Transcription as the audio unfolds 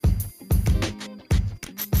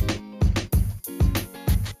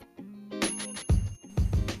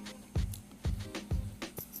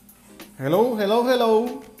Hello, hello,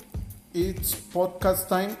 hello. It's podcast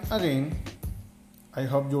time again. I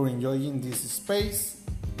hope you're enjoying this space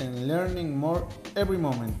and learning more every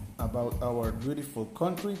moment about our beautiful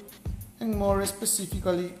country and more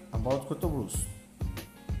specifically about Cotobruz.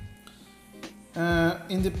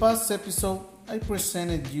 In the past episode, I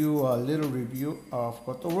presented you a little review of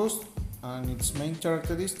Cotobruz and its main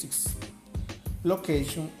characteristics,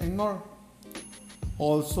 location, and more.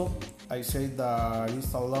 Also, I say that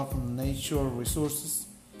it's a lot of nature resources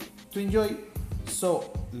to enjoy.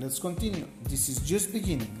 So let's continue. This is just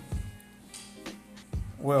beginning.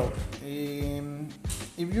 Well, if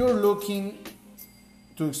you're looking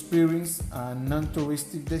to experience a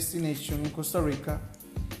non-touristic destination in Costa Rica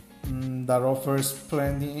that offers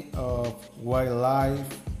plenty of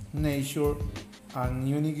wildlife, nature, and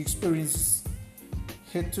unique experiences,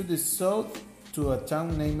 head to the south to a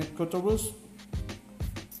town named Cotobruz.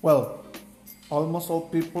 Well, almost all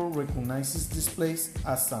people recognizes this place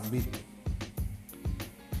as San Vito.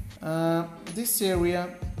 This area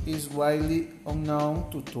is widely unknown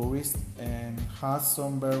to tourists and has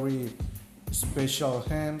some very special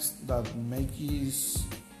gems that make it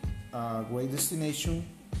a great destination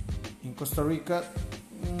in Costa Rica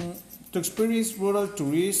to experience rural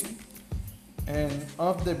tourism and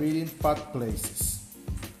off the beaten path places.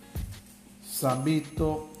 San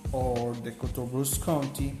Vito or the Cotobruz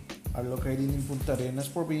County are located in Punta Arenas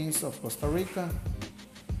province of Costa Rica.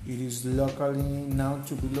 It is locally known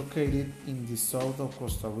to be located in the south of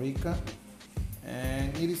Costa Rica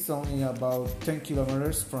and it is only about 10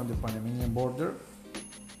 kilometers from the Panamanian border.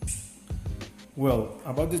 Well,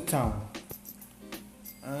 about the town.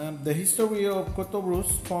 The history of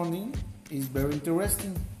Cotobruz founding is very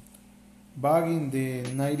interesting. Back in the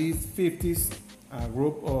 1950s, a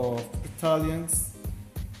group of Italians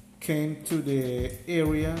came to the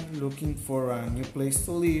area looking for a new place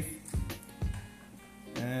to live.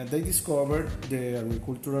 They discovered the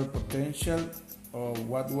agricultural potential of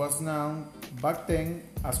what was known back then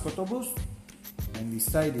as Cotobruz and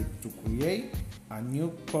decided to create a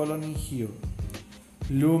new colony here.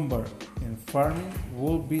 Lumber and farming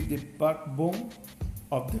will be the backbone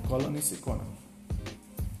of the colony's economy.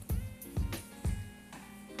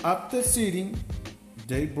 After settling,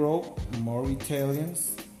 they brought more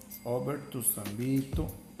Italians over to San Vito,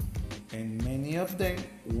 and many of them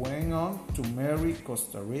went on to marry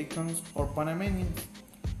Costa Ricans or Panamanians.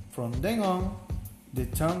 From then on, the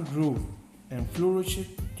town grew and flourished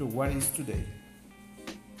to what is today.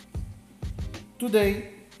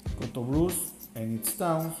 Today, Cotobruz and its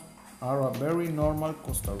towns are a very normal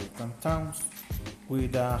Costa Rican towns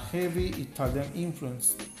with a heavy Italian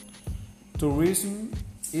influence. Tourism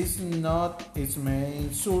is not its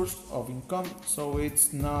main source of income, so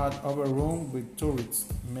it's not overrun with tourists,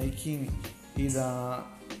 making it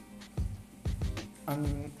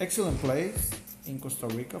an excellent place in Costa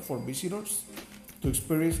Rica for visitors to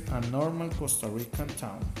experience a normal Costa Rican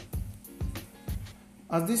town.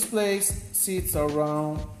 As this place sits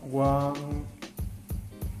around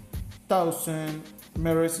 1,000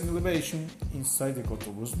 meters in elevation inside the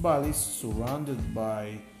Cotobruz Valley, surrounded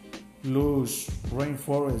by lush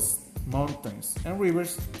rainforests, mountains, and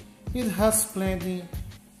rivers, it has plenty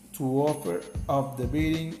to offer of the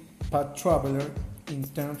beaten path traveler in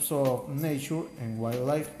terms of nature and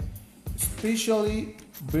wildlife, especially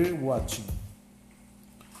bird watching.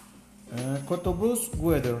 Cotobruz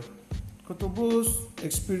weather. Cotobruz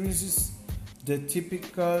experiences the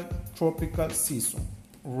typical tropical season,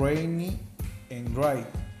 rainy and dry,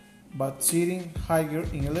 but sitting higher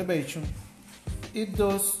in elevation, it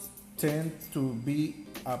does tend to be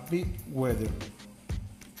a bit wetter.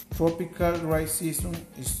 Tropical dry season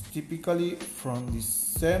is typically from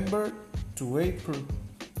December to April,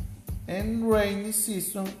 and rainy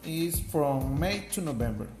season is from May to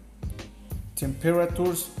November.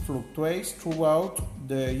 Temperatures fluctuate throughout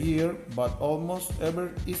the year, but almost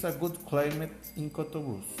ever is a good climate in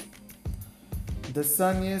Cotobruz. The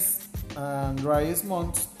sunniest and driest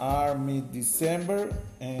months are mid-December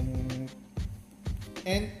and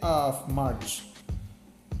end of March.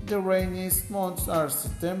 The rainiest months are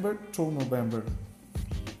September through November.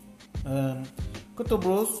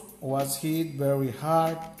 Cotobruz was hit very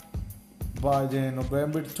hard by the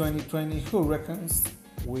November 2020 hurricanes,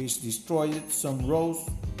 which destroyed some roads.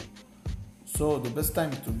 So the best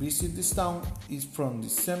time to visit this town is from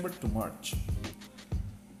December to March.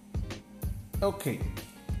 Okay,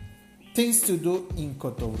 things to do in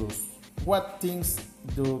Cotobruz. What things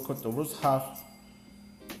do Cotobruz have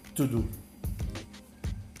to do?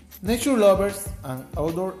 Nature lovers and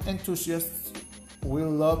outdoor enthusiasts will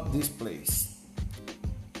love this place.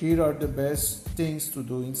 Here are the best things to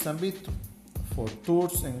do in San Vito. For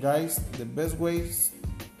tours and guides, the best ways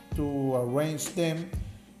to arrange them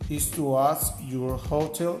is to ask your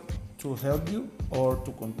hotel to help you or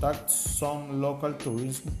to contact some local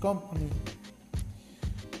tourism company.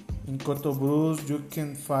 In Cotobruz, you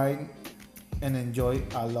can find and enjoy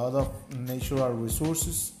a lot of natural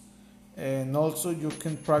resources, and also you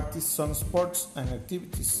can practice some sports and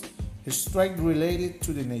activities straight related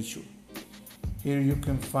to the nature. Here you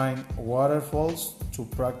can find waterfalls to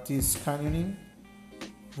practice canyoning,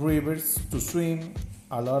 rivers to swim,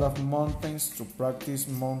 a lot of mountains to practice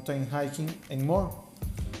mountain hiking, and more.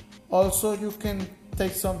 Also, you can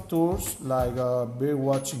take some tours like a bird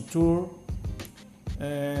watching tour,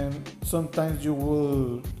 and sometimes you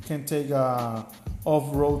will can take a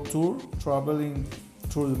off-road tour traveling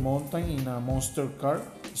through the mountain in a monster car,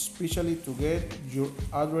 especially to get your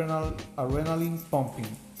adrenaline pumping.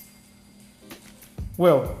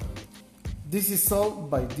 Well, this is all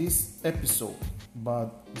by this episode, but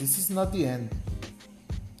this is not the end.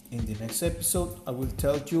 In the next episode, I will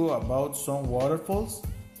tell you about some waterfalls,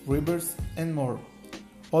 rivers, and more.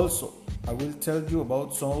 Also, I will tell you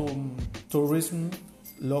about some tourism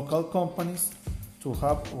local companies to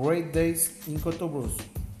have great days in Cotobruz.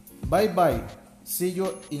 Bye bye. See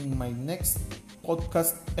you in my next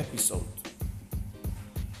podcast episode.